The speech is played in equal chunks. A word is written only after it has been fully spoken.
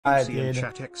Alright, dude.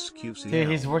 Dude,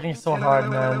 he's working so hard,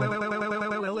 man.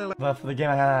 But for the game,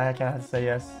 I can't say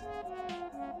yes.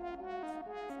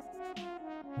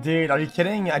 Dude, are you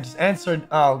kidding? I just answered.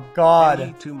 Oh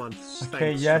God. 2 months.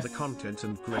 Okay, yes. For the content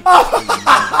and great.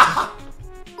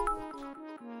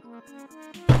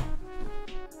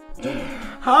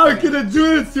 How can I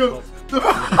do this, yo?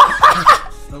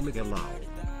 Omega Lau.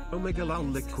 Omega Lau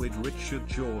Liquid Richard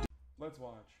Jordan. Let's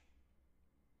watch.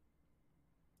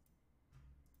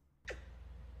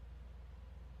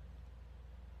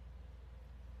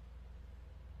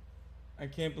 I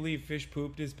can't believe Fish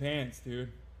pooped his pants,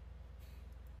 dude.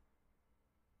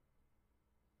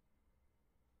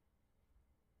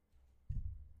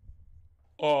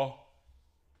 Oh.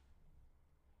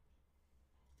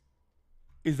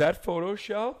 Is that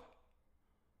Photoshop?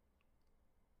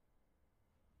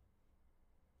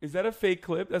 Is that a fake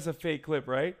clip? That's a fake clip,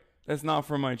 right? That's not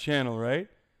from my channel, right?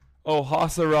 Oh,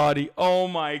 hasanabi. Oh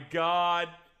my God.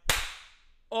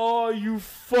 Oh, you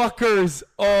fuckers.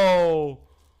 Oh.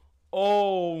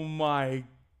 Oh my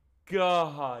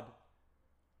God.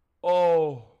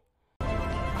 Oh.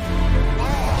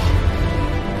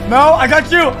 No, I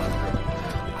got you.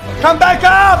 Come back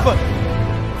up.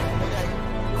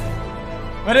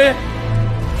 Ready?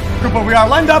 Cooper, we are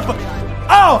lined up.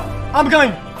 Oh, I'm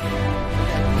coming.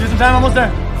 Give some time, almost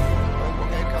there.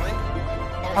 Okay, coming.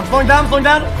 I'm slowing down,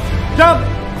 Jump.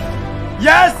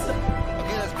 Yes.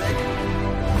 Okay, that's big.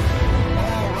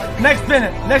 Oh, right. Next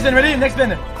spin, ready? Next spin.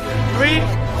 3, 2,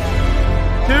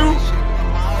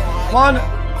 1.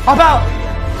 Hop out.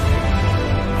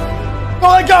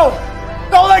 Don't let go.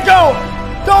 Don't let go.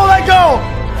 Don't let go.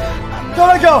 Don't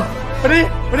let go. Ready?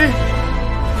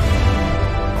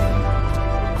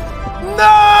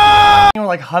 No! You were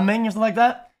like humming or something like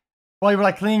that while you were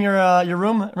like cleaning your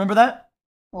room. Remember that?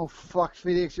 Oh fuck,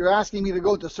 Phoenix! You're asking me to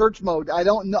go to search mode. I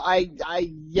don't know.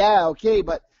 Yeah, okay,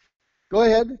 but go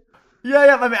ahead.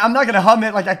 Yeah. I mean, I'm not gonna hum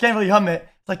it. Like I can't really hum it.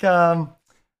 It's like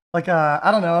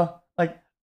I don't know. Like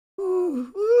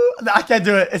I can't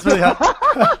do it. It's really hard.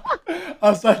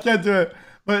 I'm sorry, I can't do it.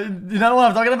 But you know what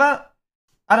I'm talking about?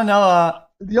 I don't know.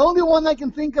 The only one I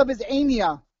can think of is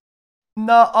Anya.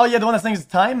 No. Oh yeah, the one that sings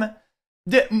Time.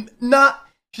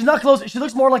 She's not close. She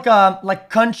looks more like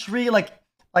country, like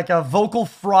a vocal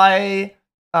fry,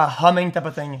 humming type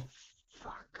of thing.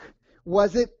 Fuck.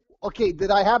 Was it okay?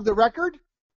 Did I have the record?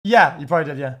 Yeah, you probably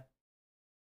did. Yeah.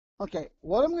 Okay.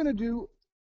 What I'm gonna do?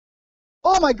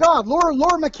 Oh my God, Laura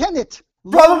McKennitt.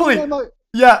 Probably.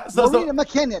 Yeah. Lorena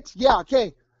McKennitt. Yeah.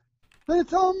 Okay. The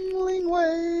tumbling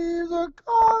waves are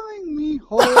calling me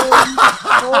home.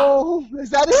 Oh, is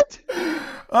that it?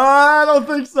 I don't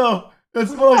think so.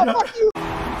 It's more like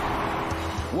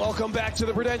Welcome back to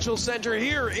the Prudential Center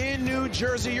here in New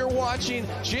Jersey. You're watching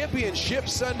Championship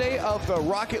Sunday of the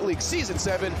Rocket League Season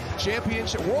 7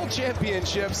 World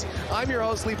Championships. I'm your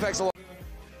host, Lee Pex.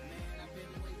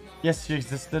 Yes, she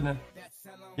existed.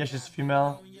 Yes, she's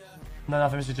female. No,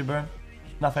 not famous YouTuber.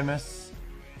 Not famous.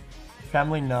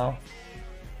 Family, no.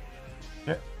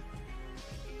 Yeah.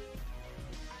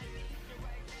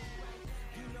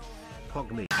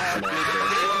 Hog me.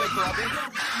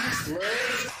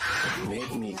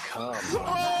 Make me come.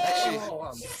 Actually,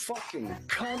 I'm fucking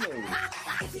coming.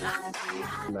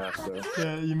 Master.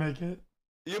 Yeah, you make it.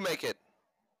 You make it.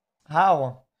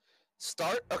 How?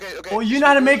 Start? Okay. Well, you know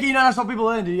how to make it, you know how to show people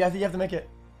in, dude. You have to make it.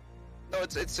 No,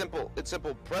 it's simple. It's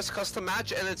simple. Press custom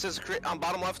match and it says create on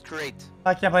bottom left, create.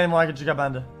 I can't play anymore, I just got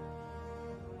banned.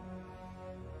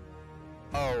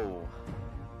 Oh.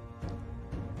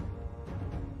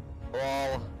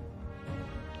 Well.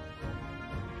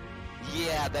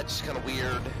 Yeah, that's just kind of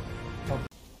weird. What?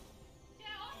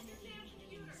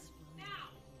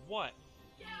 What?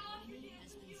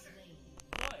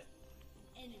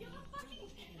 You have a fucking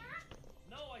Tinder?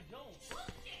 No, I don't.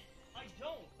 Bullshit! I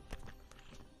don't.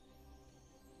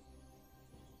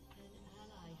 An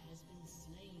ally has been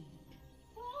slain.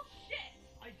 Bullshit!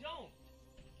 I don't.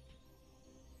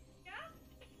 Yeah?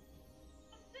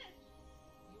 What's this?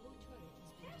 Your turret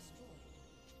has been destroyed.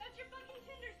 That's your fucking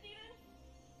Tinder, Steven!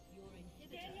 Your inhibitor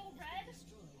Daniel has Red? been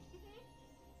destroyed.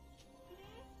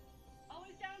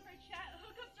 Always down for chat.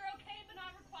 Hookups are okay, but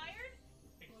not required?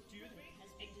 Excuse me?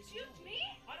 Excuse me?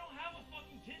 I don't have a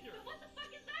fucking Tinder. But what the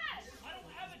fuck is that? I don't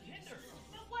have a Tinder.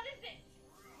 But what is it?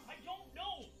 I don't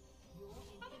know.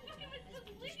 How the fuck am I supposed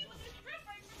to leave you with this shrimp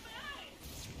right from my eyes?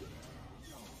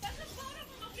 That's a photo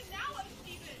from Okinawa,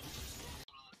 Steven!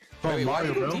 Wait, why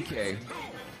DK?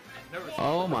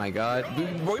 Oh my god.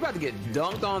 Dude, we're about to get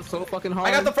dunked on so fucking hard.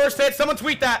 I got the first hit. Someone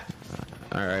tweet that.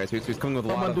 Alright, so he's coming with a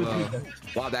lot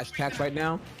of dash attacks right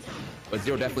now. But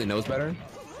Zero definitely knows better.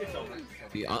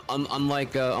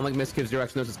 Unlike mizkif, Zero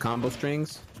X knows his combo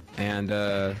strings, and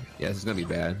yeah, this is gonna be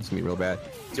bad. It's gonna be real bad.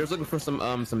 Zero's looking for some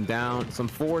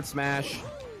forward smash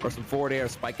or some forward air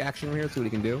spike action here. See what he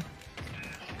can do.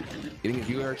 Getting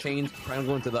his UR chains, trying to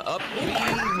go into the up,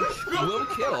 which will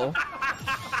kill.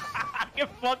 Get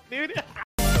fucked, dude.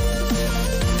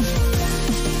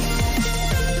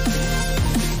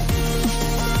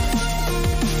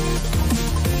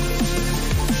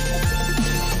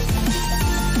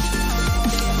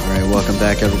 Alright, welcome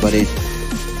back everybody.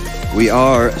 We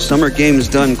are Summer Games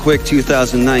Done Quick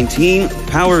 2019,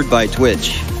 powered by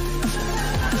Twitch.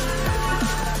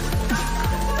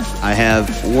 I have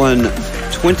one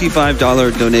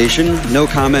 $25 donation, no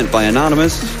comment by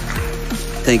Anonymous.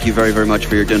 Thank you very, very much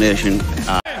for your donation. 6,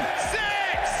 5,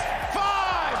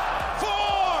 4,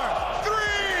 3,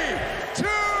 2, 1.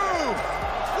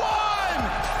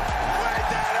 We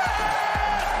did it!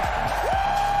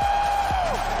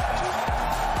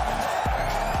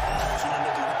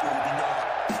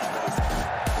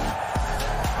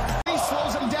 He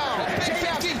slows him down.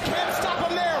 JF can't stop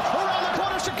him there. Around the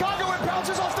corner, Chicago, it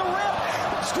bounces off the rim.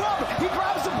 Scrub, he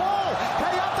grabs the ball.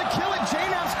 Heading out to kill it.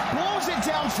 JNAPS blows it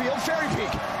downfield. Fairy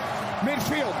peak.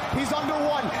 Midfield, he's under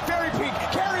one. Fairy peak,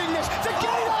 carrying this to get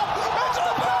it up. Into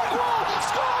the back wall.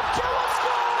 Scrub, Killer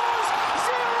scores.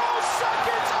 0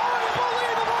 seconds.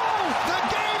 Unbelievable. The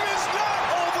game is not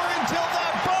over until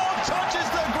that ball touches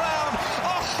the ground.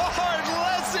 A hard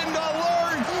lesson to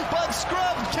learn, but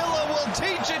Scrub Killer will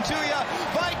teach it to you.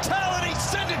 Vitality,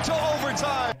 send it to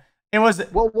overtime. It was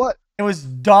What? It was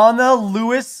Donna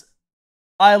Lewis.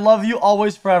 I love you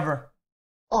always forever.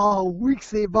 Oh, weak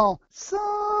c'est bon.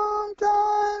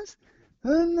 Sometimes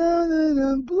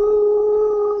another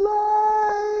blue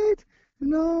light.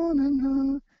 No, no,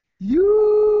 no.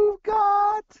 You've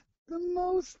got the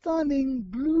most stunning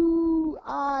blue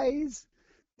eyes.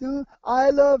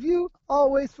 I love you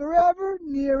always forever,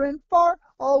 near and far,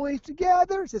 always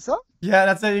together. Is this up? Yeah,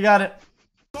 that's it. You got it.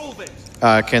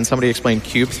 Can somebody explain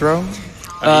cube throw?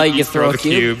 You throw a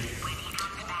cube.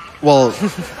 Well,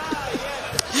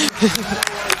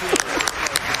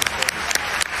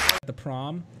 The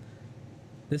prom.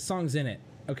 This song's in it.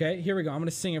 Okay, here we go. I'm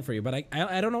gonna sing it for you, but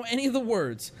I don't know any of the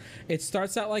words. It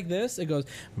starts out like this. It goes,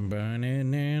 and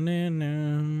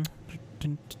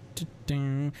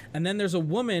then there's a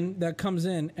woman that comes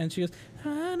in and she goes,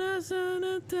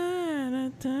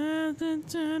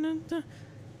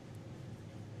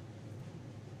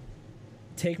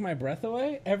 Take My Breath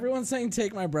Away? Everyone's saying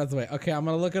Take My Breath Away. Okay, I'm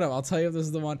gonna look it up. I'll tell you if this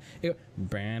is the one. Okay,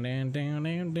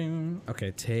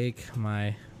 Take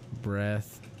My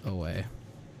Breath Away.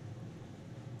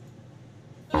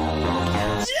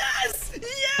 Yes! Yes! Yes!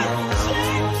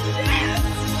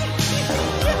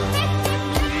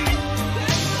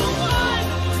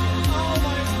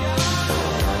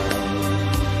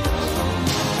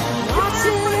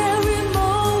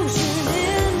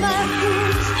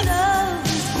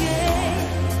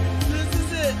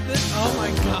 Oh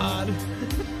my god.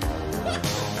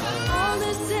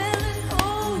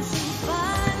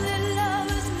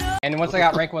 And once I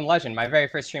got rank 1 legend, my very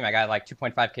first stream I got like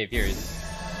 2.5k views.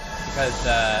 Because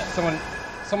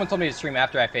someone told me to stream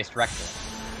after I faced reckful.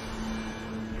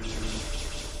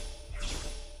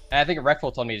 And I think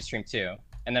reckful told me to stream too.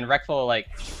 And then reckful like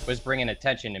was bringing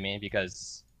attention to me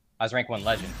because I was rank 1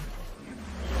 legend.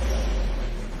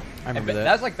 I remember that.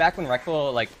 That was like back when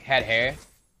reckful like had hair.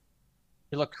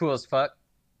 He looked cool as fuck.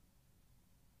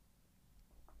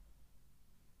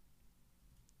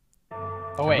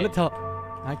 Oh wait.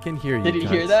 I can hear you. Did you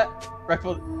hear that?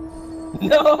 Reckful.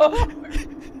 No.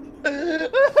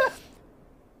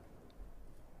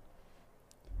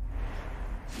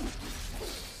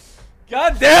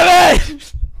 God damn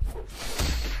it!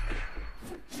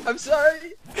 I'm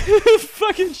sorry.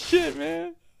 Fucking shit,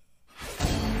 man.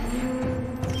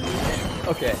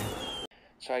 Okay.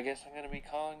 So I guess I'm gonna be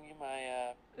calling you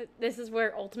my This is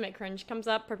where ultimate cringe comes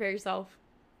up. Prepare yourself.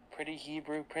 pretty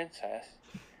Hebrew princess,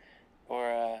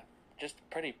 or just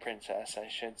pretty princess, I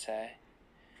should say.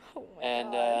 Oh my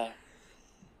and God.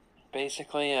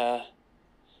 basically,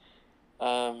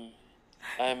 I'm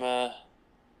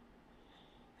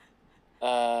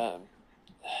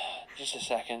just a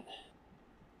second.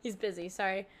 He's busy.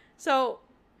 Sorry. So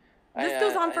this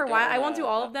goes on for a while. I won't do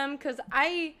all of them because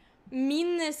I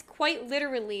mean this quite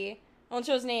literally. I won't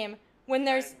show his name. When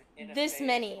there's this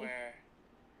many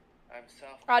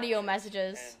audio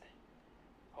messages. And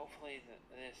hopefully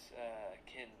this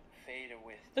can fade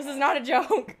with. This is not a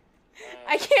joke.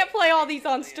 I can't play all these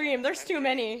on stream. There's too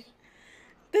many.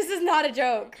 This is not a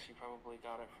joke. She probably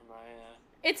got it from my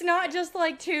It's not just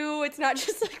like 2, it's not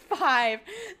just like 5.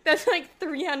 That's like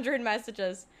 300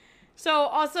 messages. So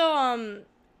also,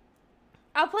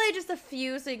 I'll play just a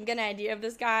few so you can get an idea of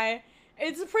this guy.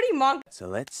 It's a pretty monk. So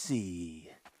let's see.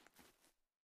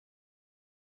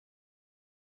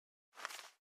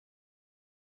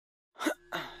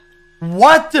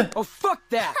 What? Oh, fuck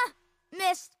that!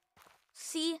 Missed.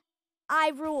 See?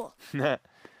 I rule.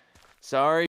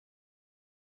 Sorry.